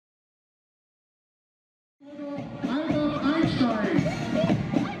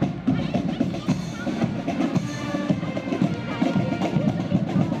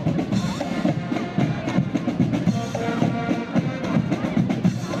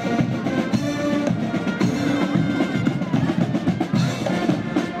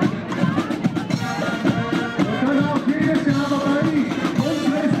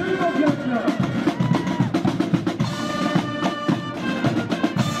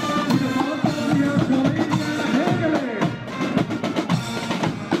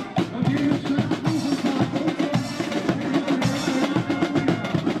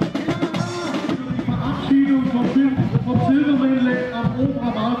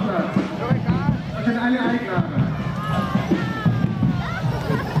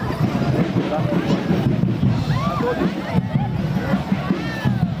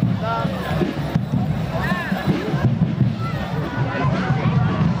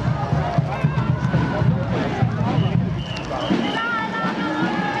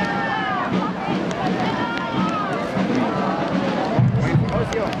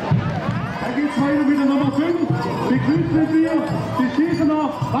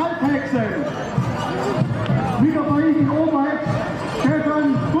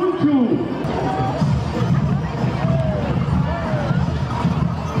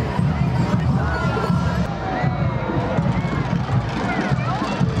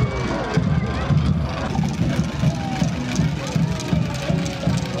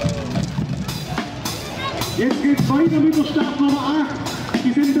Jetzt geht es weiter mit der Start Nummer 8.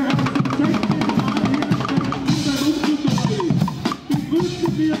 Die sind bereits zum 16. Mal hier in der Umzug.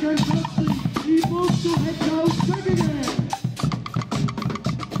 Begrüßen wir ganz herzlich die Umzug aus Schwäbisch.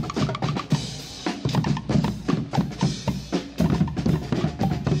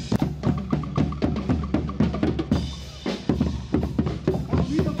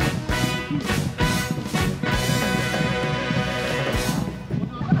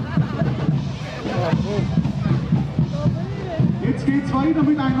 Jetzt geht es weiter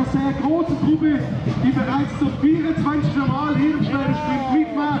mit einer sehr großen Gruppe, die bereits zum 24. Mal hier im Schwäbisch Gmünd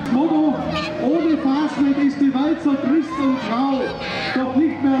mitmacht. Motto: Ohne Fasnet ist die Welt so trist und grau, doch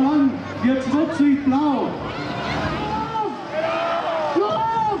nicht mehr lang, jetzt wird sie blau.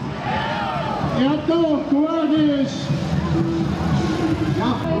 Lauf! Ja doch, gut ist!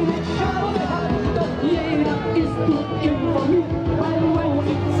 Ja. Doch jeder ist doch immer mit, weil man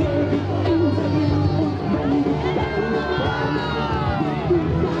die Zähne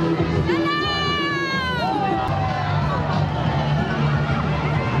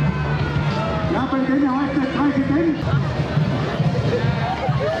Ja, bei denen heißt der Präsident.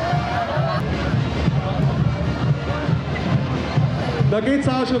 Da geht es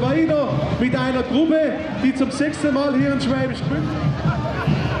auch schon weiter mit einer Gruppe, die zum 6. Mal hier in Schwäbisch Gmünd.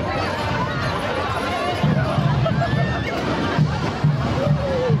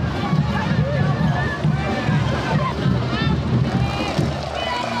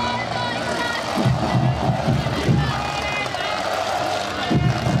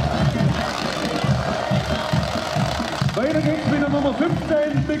 Weiter geht's mit der Nummer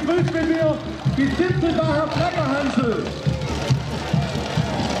 15. Begrüßt mit mir die Zipfelbacher Bleckerhansel.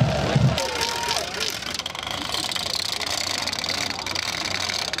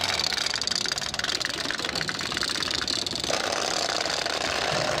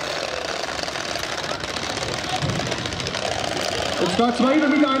 Jetzt geht's weiter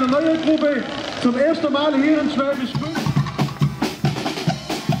mit einer neuen Gruppe. Zum ersten Mal hier in Schwäbisch Gmünd.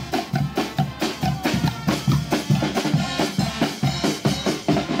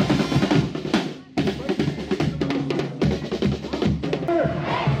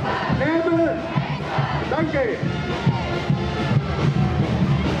 Danke!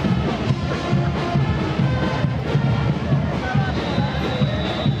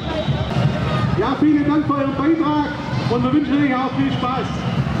 Ja, vielen Dank für euren Beitrag und wir wünschen euch auch viel Spaß.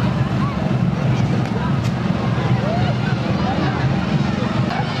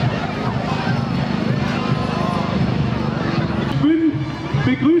 Gmünd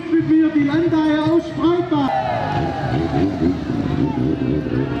begrüßt mit mir die Landhaie aus Breitbach.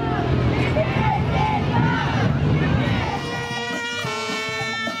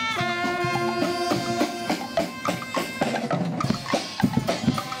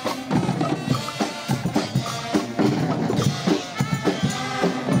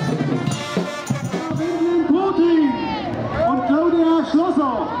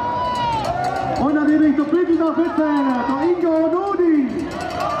 Und natürlich der Büttelner Fitzzähler, der Ingo und Udi.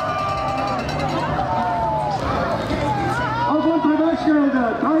 Auf unsere Wäschgelder,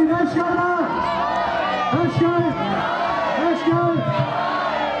 3 Wäschgelder. Wäschgeld, Wäschgeld.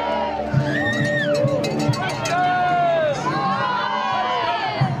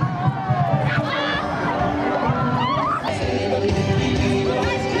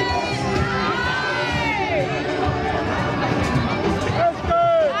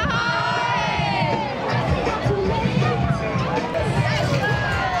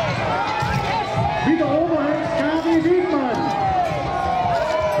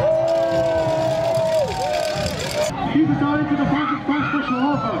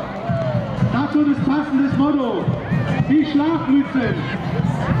 schlafen. Dazu das passende Motto. Die Schlafmützen.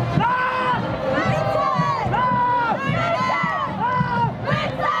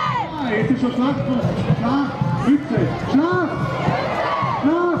 Jetzt ist schon Schlafmütze. Schlaf!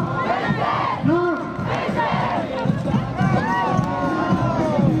 Schlaf! Schlaf!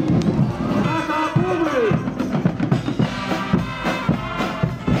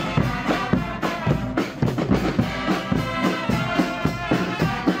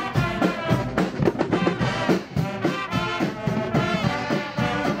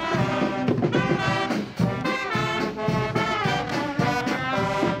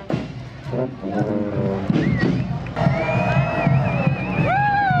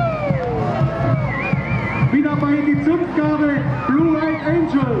 Wieder bei die Zündgarde Blue Eyed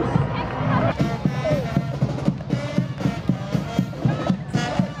Angels.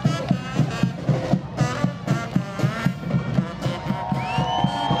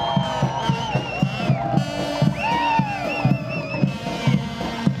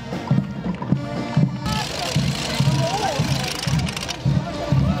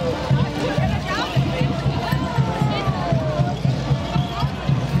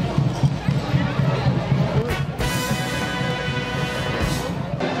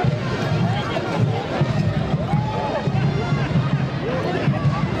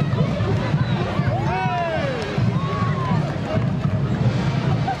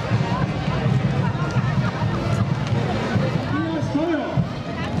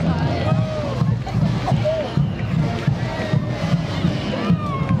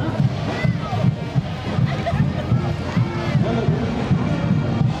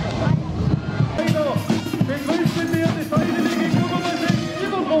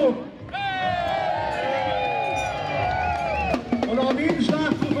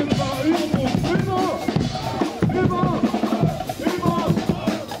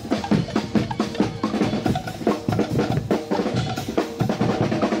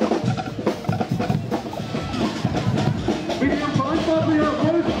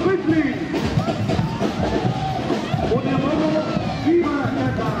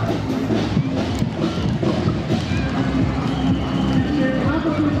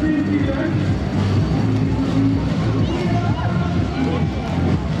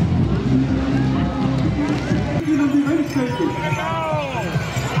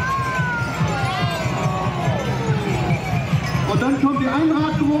 Und dann kommt die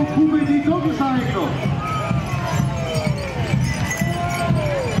Einradkugel, die Doppelseite.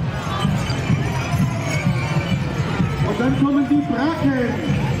 Und dann kommen die Bracken.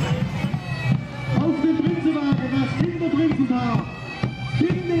 Auf den Prinzenwagen, das Kinderprinzenpaar.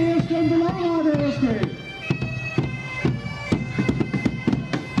 Kim der Erste und der Laura der Erste.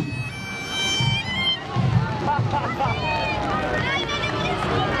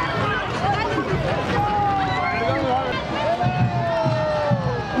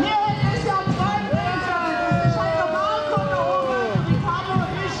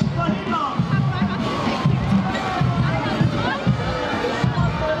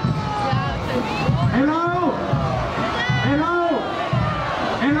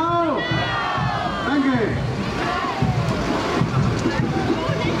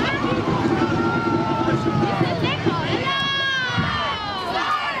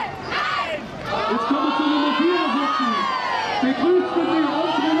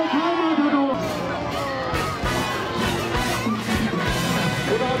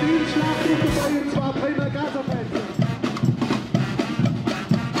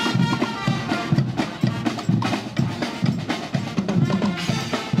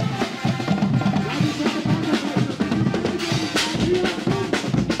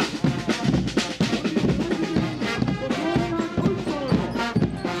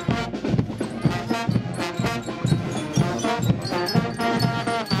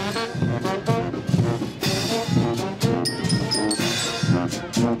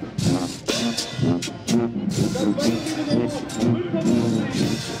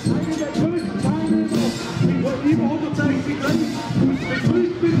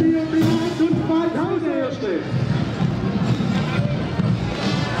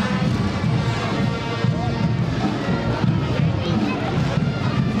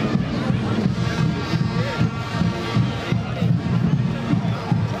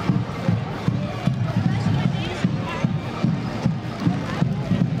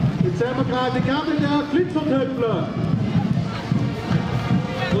 Die Garde der Glitzertöpfler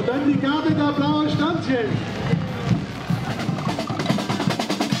und dann die Garde der blauen Sternchen.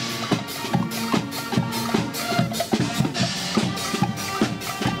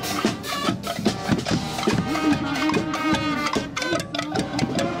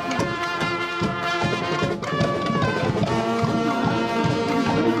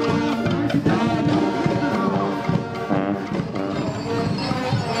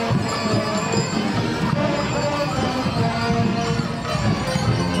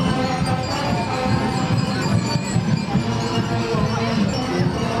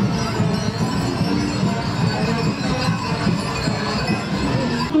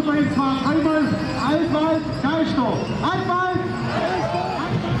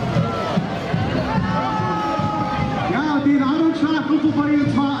 vorbei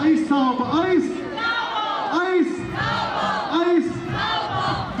und zwar Eiszauber. Eis! Eis! Eis!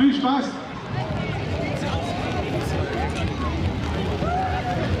 Viel Spaß!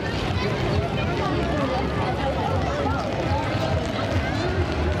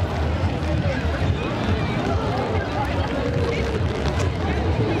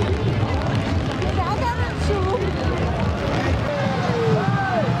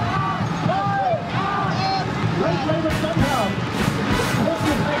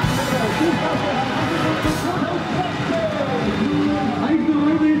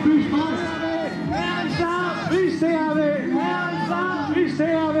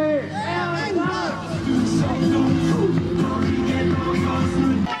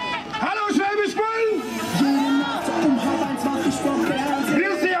 Hallo Schwäbisch Gmünd!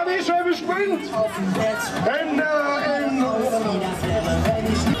 Wir sind ja wie Schwäbisch Gmünd!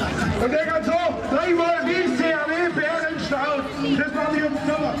 Und der kann so dreimal wie CRW Bärenstaud. Das macht die uns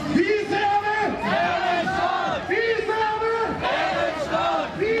Sommer. Wie CRW! Bärenstaud! Wie CRW! Bärenstaud!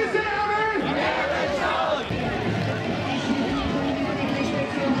 Wie CRW! Bärenstaud!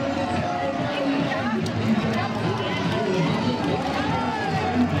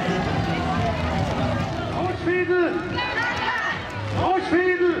 Rotschwiedel!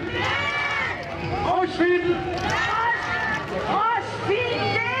 Rotschwiedel! Rotschwiedel!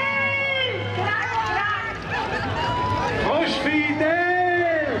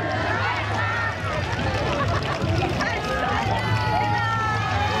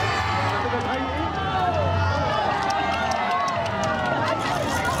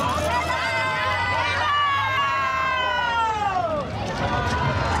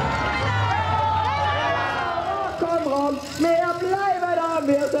 Wir bleiben da,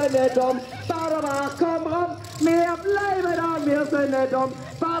 wir sind nicht dumm. Badebach, komm rum. Wir bleiben da, wir sind nicht dumm.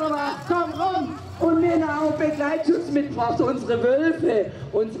 Badebach, komm rum. Und wir haben auch Begleitschutz mitgebracht, unsere Wölfe.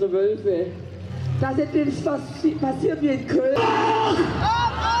 Unsere Wölfe. Das ist nicht was passiert wie in Köln.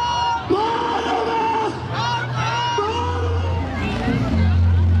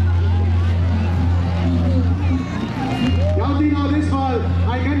 Ja, Dina, das war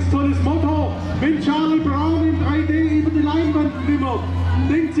ein ganz tolles Motto. Wenn Charlie Brown in 3D über die Leinwand flimmert,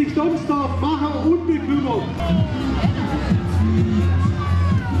 denkt sich Domsdorf, Macher unbekümmert.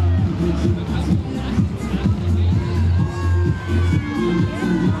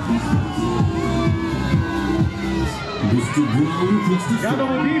 Ja, der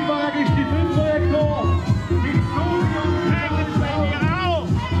Motivwagen ist die 5-Projektor. Mit Studio. Genau!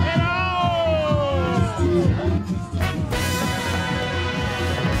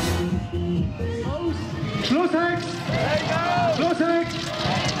 Schlusshex! Schlusshex!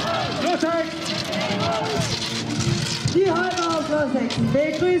 Schlusshex! Die Heimaufhörshexen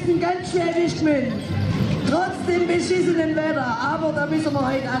begrüßen ganz Schwäbisch Gmünd. Trotz dem beschissenen Wetter, aber da müssen wir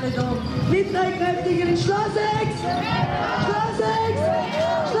heute alle durch. Mit drei kräftigen Schlosshex! Schlosshex!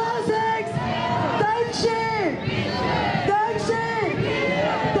 Schlosshex! Dankeschön! Dankeschön!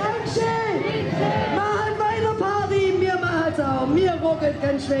 Dankeschön! Machen weiter Party, wir machen's auch. Wir rocken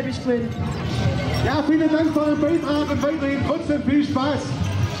ganz Schwäbisch Gmünd. Ja, vielen Dank für euren Beitrag und weiterhin trotzdem viel Spaß.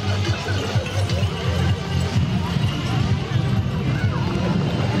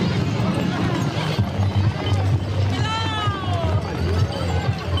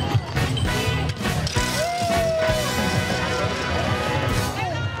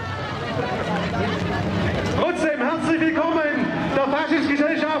 Trotzdem herzlich willkommen der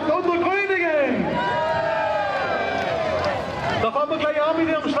Faschingsgesellschaft Untergröningen. Da fangen wir gleich an mit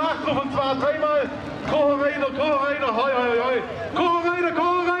ihrem Schlagzug und zwar dreimal Chorreiter, Chorreiter, hoi, hoi, hoi. Chorreiter,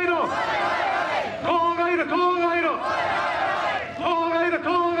 Chorreiter! Chorreiter, Chorreiter! Chorreiter,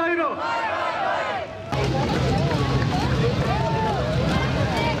 Chorreiter!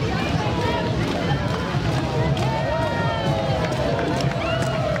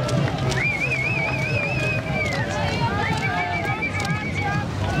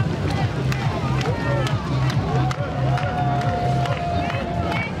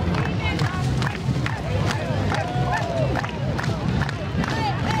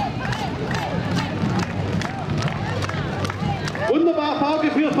 Wunderbar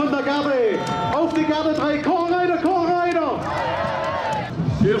vorgeführt von der Garde. Auf die Garde 3, Chorreiter, Chorreiter!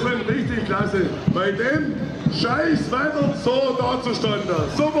 Wir sind richtig klasse. Bei dem scheiß Wetter so dazustanden.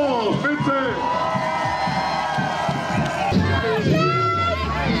 Super, bitte!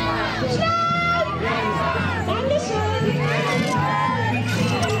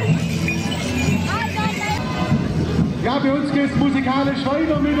 Ja, bei uns geht es musikalisch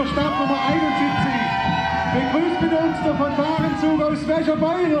weiter mit der Startnummer 71. Begrüßt bitte uns der Fanfarenzug aus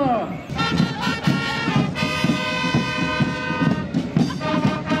Wetterbedingungen.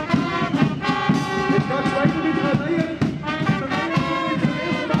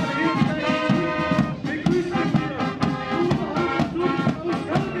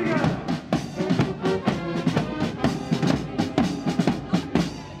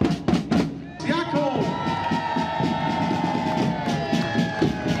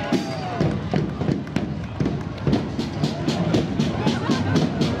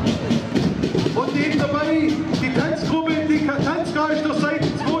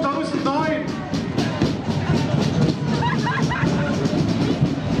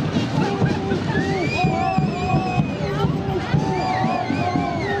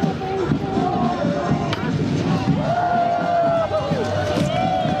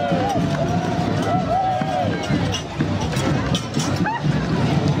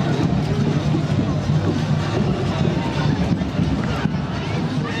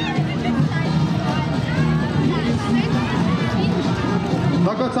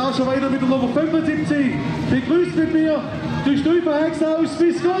 auch schon weiter mit der Nummer 75. Begrüßt mit mir die Stufenhexe aus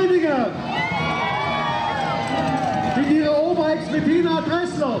Biskoldingen. Mit ihrer Oberhex Bettina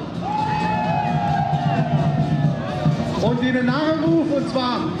Dressler. Und ihnen Nachruf, und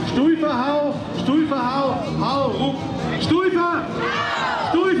zwar Stufe, hau, hau, rup. Stufe,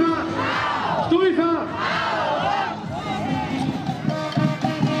 Stufe, Stufe.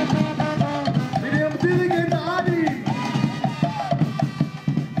 Mit ihrem Dirigenten Adi.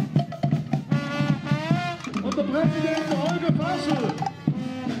 Und der Präsident Holger Faschel.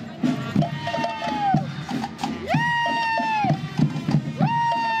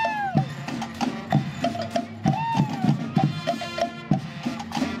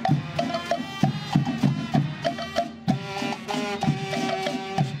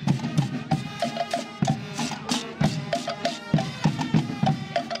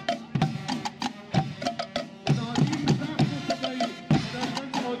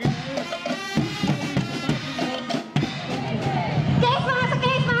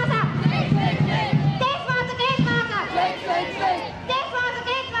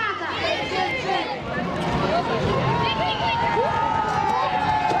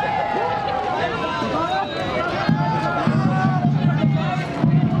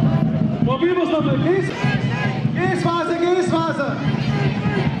 Probieren wir es nochmal. Gäswasser, Gäswasser.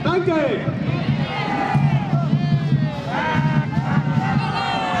 Danke.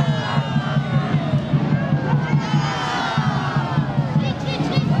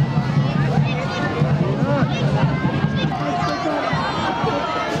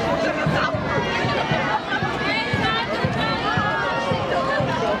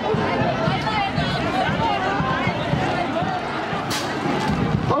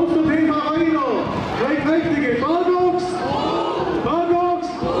 Auf zum Thema weiter. Farbenprächtiger. Barbox. Barbox.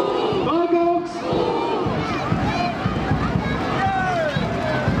 Barbox.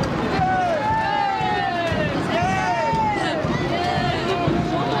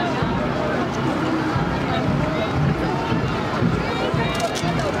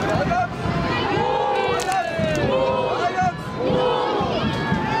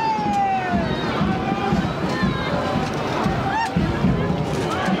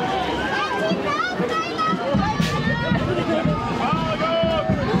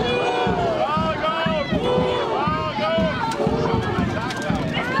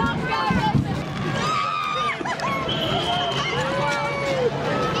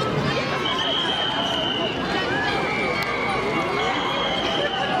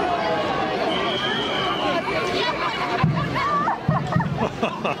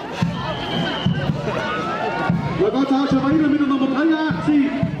 Ja, Gott auch schon weiter mit der Nummer 83.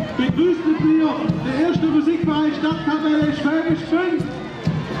 Begrüßt mit mir der erste Musikverein Stadtkapelle Schwäbisch Gmünd.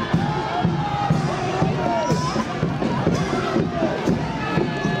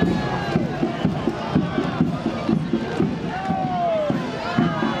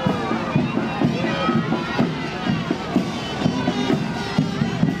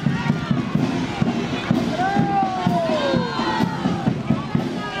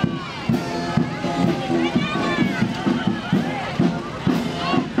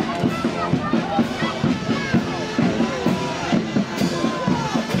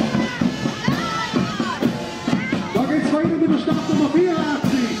 Mit der Startnummer 84.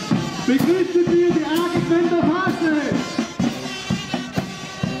 Begrüßt mit mir die Gmender Fasnetsumzug.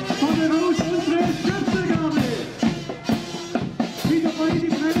 Vorne raus unsere Schöpfergabe. Wieder bei die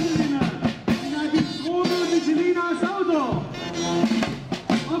Trainerinnen. In die Strome und die Selina Sauter.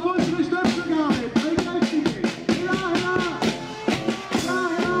 Auf unsere Schöpfergabe. Drei Kräftige. Hela, hela. Hela,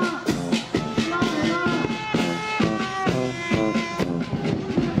 hela. Hela, hela.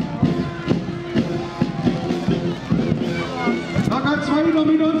 Da geht's weiter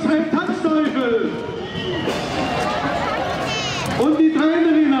mit unserem Tanzteufel. Und die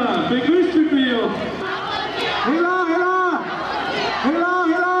Trainerinnen, begrüßt mit mir. Hela, hela. Hela,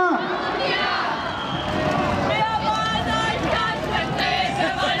 hela. Wir wollen euch tanzen sehen,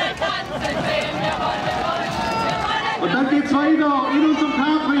 wir wollen euch tanzen sehen, wir wollen. Und dann geht's weiter in unserem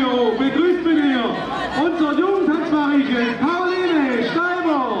Cabrio. Begrüßt mit mir unser Jugendtanzmariechen, Pauline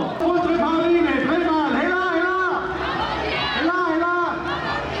Steiber. Unsere Pauline, dreimal. Hela, hela. Hela, hela.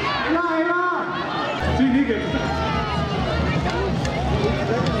 Hela, hela. Sie liegen.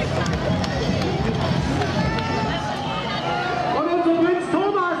 Und unser Prinz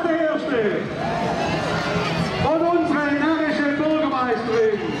Thomas der Erste. Und unsere närrische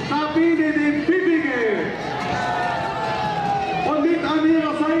Bürgermeisterin, Sabine die Pippige. Und mit an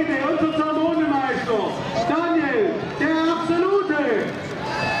ihrer Seite unser Zeremonienmeister, Daniel, der absolut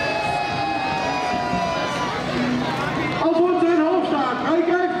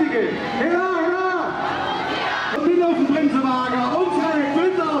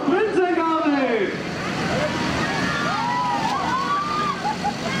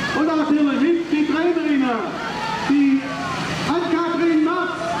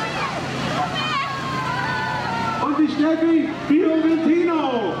Happy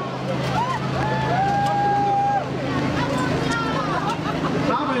Fiorentina!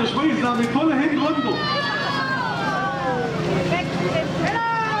 Aber ihr Schweißler mit vollen Händen runter!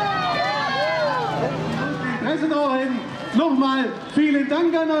 Interesse daran. Nochmal vielen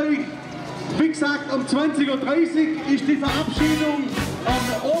Dank an euch. Wie gesagt, um 20:30 Uhr ist die Verabschiedung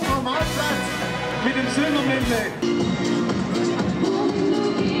am Obermarktplatz mit dem Silbermännle.